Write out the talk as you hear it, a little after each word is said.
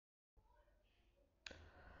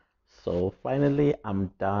So finally, I'm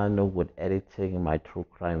done with editing my true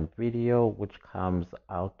crime video, which comes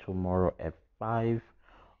out tomorrow at 5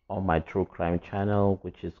 on my true crime channel,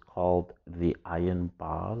 which is called The Iron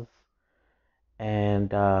Bars.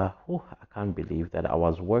 And I can't believe that I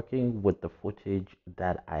was working with the footage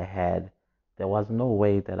that I had. There was no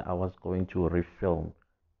way that I was going to refilm.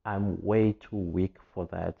 I'm way too weak for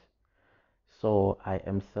that. So I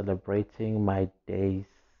am celebrating my day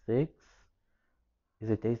 6. Is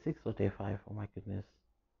it day 6 or day 5? Oh my goodness.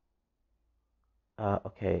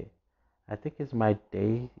 Okay. I think it's my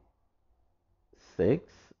day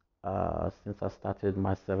 6 since I started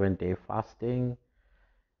my 7-day fasting.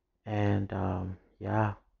 And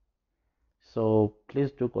yeah, so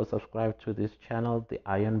please do go subscribe to this channel, The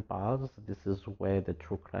Iron Bars. This is where the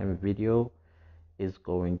true crime video is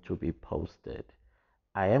going to be posted.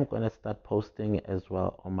 I am going to start posting as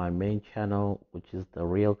well on my main channel, which is the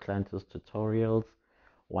Real Clantis Tutorials,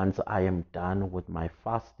 once I am done with my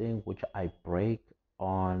fasting, which I break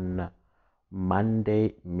on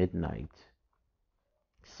Monday midnight.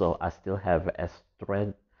 So I still have a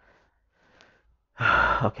strength.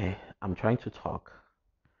 Okay, I'm trying to talk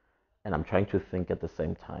and I'm trying to think at the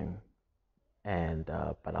same time, and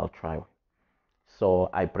but I'll try. So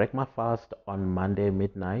I break my fast on Monday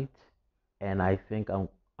midnight, and I think I'm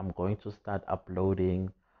going to start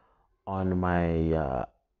uploading on my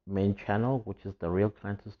main channel, which is the Real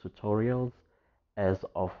Clantis Tutorials, as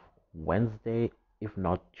of Wednesday, if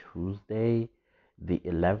not Tuesday, the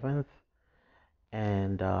 11th.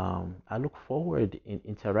 And I look forward in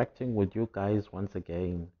interacting with you guys once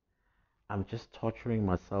again. I'm just torturing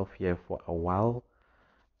myself here for a while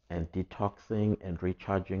and detoxing and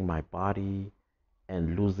recharging my body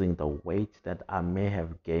and losing the weight that I may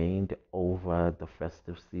have gained over the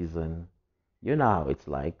festive season. You know how it's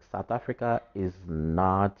like. South Africa is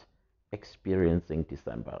not experiencing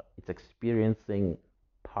December, it's experiencing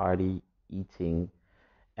party, eating,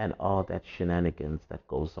 and all that shenanigans that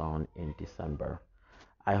goes on in December.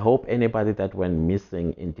 I hope anybody that went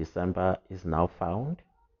missing in December is now found.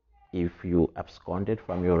 If you absconded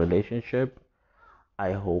from your relationship,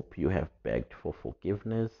 I hope you have begged for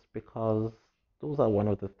forgiveness, because those are one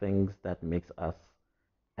of the things that makes us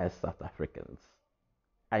as South Africans.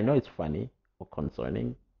 I know it's funny or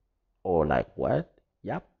concerning or like what?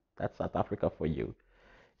 Yep, that's South Africa for you.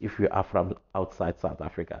 If you are from outside South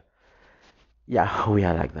Africa, yeah, we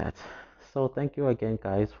are like that. So thank you again,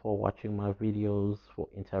 guys, for watching my videos, for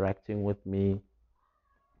interacting with me.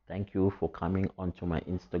 Thank you for coming onto my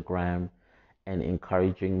Instagram and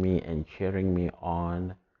encouraging me and cheering me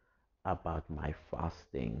on about my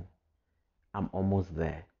fasting. I'm almost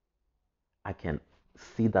there. I can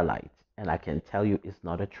see the light, and I can tell you it's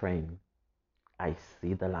not a train. I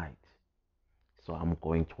see the light, so I'm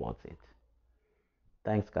going towards it.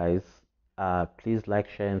 Thanks, guys. Please like,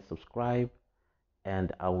 share, and subscribe,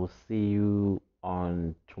 and I will see you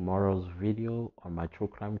on tomorrow's video on my true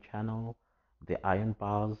crime channel, The Iron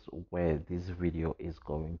Bars, where this video is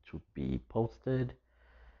going to be posted.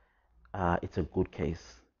 It's a good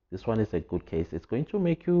case. This one is a good case. It's going to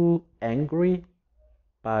make you angry,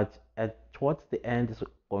 but towards the end, it's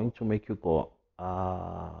going to make you go,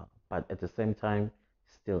 but at the same time,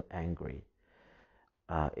 still angry.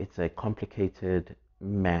 It's a complicated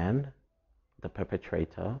man, the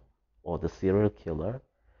perpetrator or the serial killer.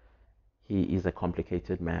 He is a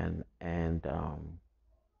complicated man, and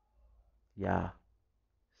yeah,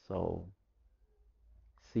 so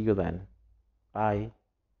see you then. Bye.